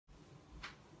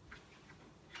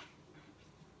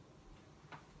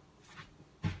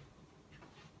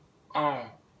Oh,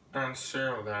 don't say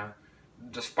that.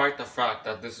 Despite the fact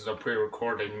that this is a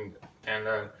pre-recording and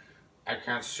I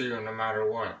can't see you no matter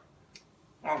what.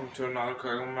 Welcome to another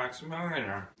Cooking with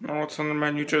Maximillionare. Now what's on the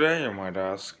menu today, you might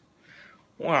ask?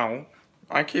 Well,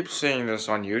 I keep seeing this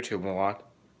on YouTube a lot,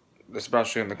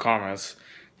 especially in the comments,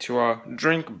 to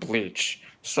drink bleach.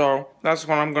 So, that's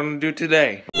what I'm gonna do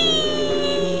today.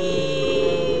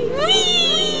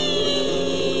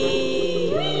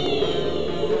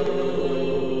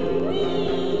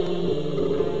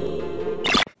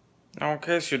 Now, in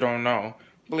case you don't know,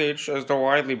 Bleach is the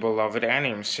widely beloved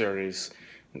anime series.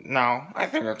 Now, I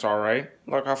think it's alright.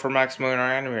 Look out for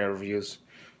Maximillionare anime reviews.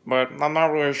 But I'm not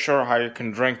really sure how you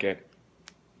can drink it.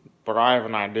 But I have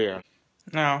an idea.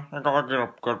 Now, I gotta get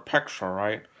a good picture,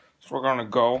 right? So we're gonna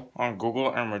go on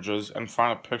Google Images and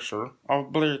find a picture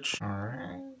of Bleach.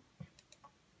 Alright.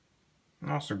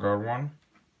 That's a good one.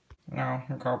 Now,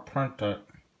 I gotta print it.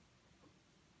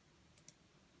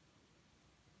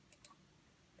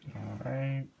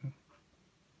 Alright.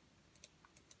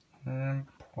 And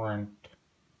print.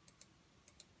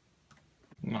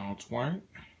 Now it's white.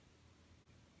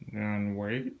 And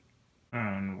wait.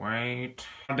 And wait.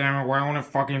 God damn it, why won't it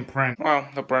fucking print? Well,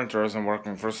 the printer isn't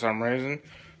working for some reason.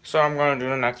 So I'm gonna do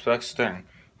the next best thing.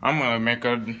 I'm gonna make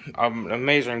an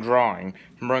amazing drawing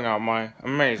and bring out my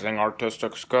amazing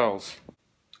artistic skills.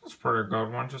 That's a pretty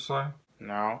good one to say.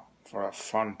 Now, for the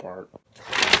fun part.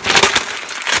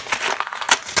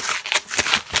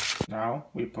 Now,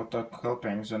 we put the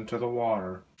clippings into the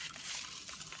water.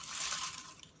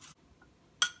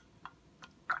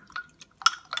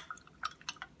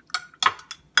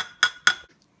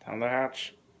 Down the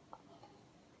hatch.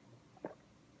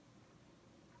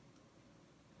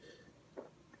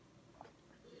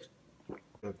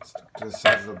 Let's to the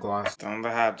size of the glass. Down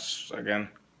the hatch again.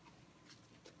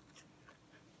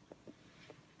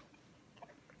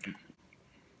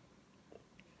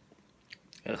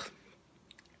 Ugh.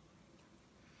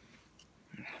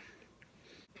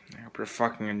 I hope you're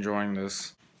fucking enjoying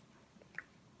this.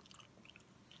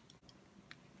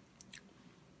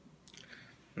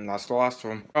 And that's the last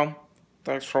one. Well,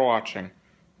 thanks for watching.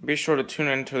 Be sure to tune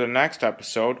in to the next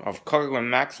episode of Cooking with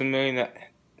Maximillionare.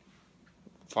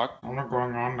 Fuck. I'm not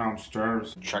going on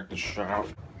downstairs. Check this shit out.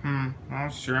 I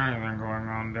don't see anything going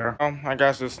on there. Oh, I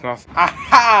guess it's nothing.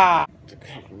 Aha!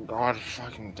 God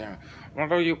fucking damn. What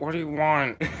do you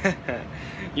want?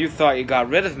 You thought you got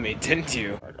rid of me, didn't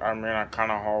you? I mean, I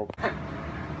kinda hope.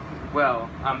 Well,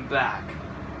 I'm back.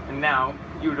 And now,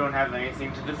 you don't have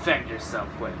anything to defend yourself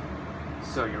with.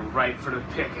 So you're ripe for the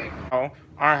picking. Oh,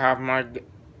 I have my...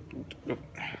 The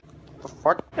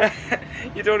fuck?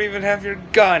 You don't even have your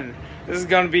gun. This is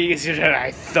gonna be easier than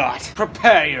I thought.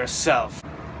 Prepare yourself.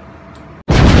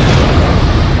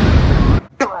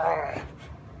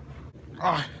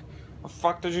 Oh, the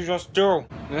fuck did you just do?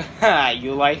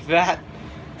 You like that?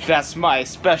 That's my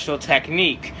special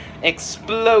technique.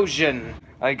 Explosion.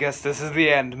 I guess this is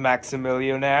the end,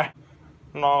 Maximillionare.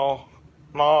 No.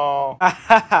 No.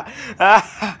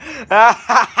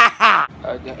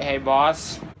 Hey,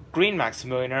 boss. Green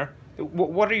Maximillionare.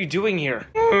 What are you doing here?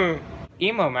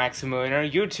 Emo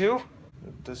Maximillionare, you too?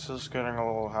 This is getting a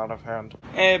little out of hand.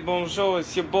 Hey, bonjour,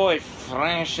 it's your boy,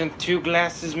 French and 2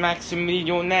 glasses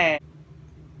Maximillionare.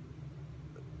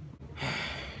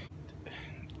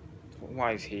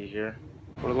 Why is he here?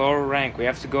 We're lower rank, we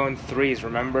have to go in 3s,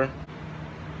 remember?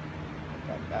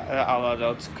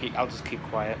 I'll just keep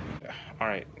quiet.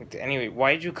 Alright, anyway,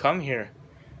 why did you come here?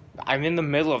 I'm in the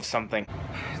middle of something.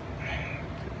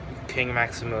 King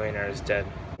Maximillionare is dead.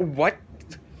 What?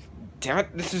 Damn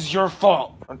it, this is your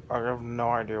fault! I have no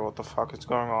idea what the fuck is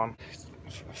going on.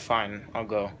 Fine, I'll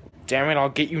go. Damn it, I'll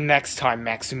get you next time,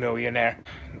 Maximillionare.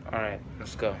 Alright,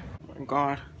 let's go. Oh my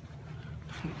god.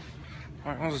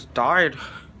 I almost died.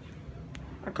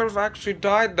 I could have actually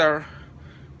died there.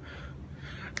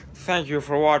 Thank you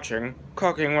for watching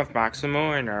Cooking with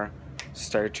Maximillionare.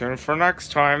 Stay tuned for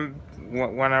next time,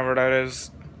 whenever that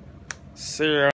is. See ya.